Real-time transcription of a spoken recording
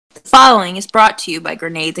following is brought to you by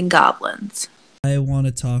Grenades and Goblins. I want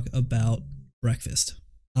to talk about breakfast.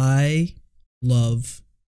 I love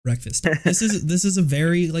breakfast. This is a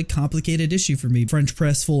very complicated issue for me. French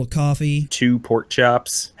press full of coffee, 2 pork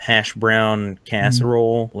chops, hash brown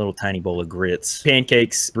casserole, a little tiny bowl of grits,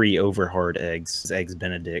 pancakes, 3 over hard eggs, eggs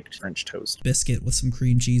Benedict, French toast, biscuit with some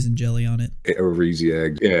cream cheese and jelly on it, over easy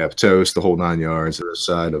egg, toast, the whole 9 yards, to the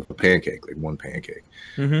side of a pancake, like one pancake,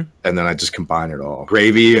 and then I just combine it all.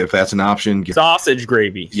 Gravy, if that's an option. Sausage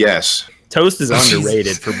gravy. Yes. Toast is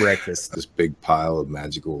underrated for breakfast. This big pile of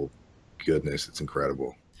magical goodness. It's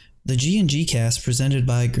incredible. The G&G cast presented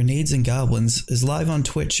by Grenades and Goblins is live on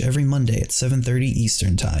Twitch every Monday at 7:30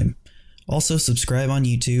 Eastern Time. Also subscribe on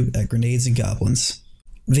YouTube at Grenades and Goblins.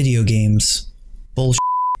 Video games. Bullshit.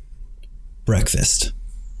 Breakfast.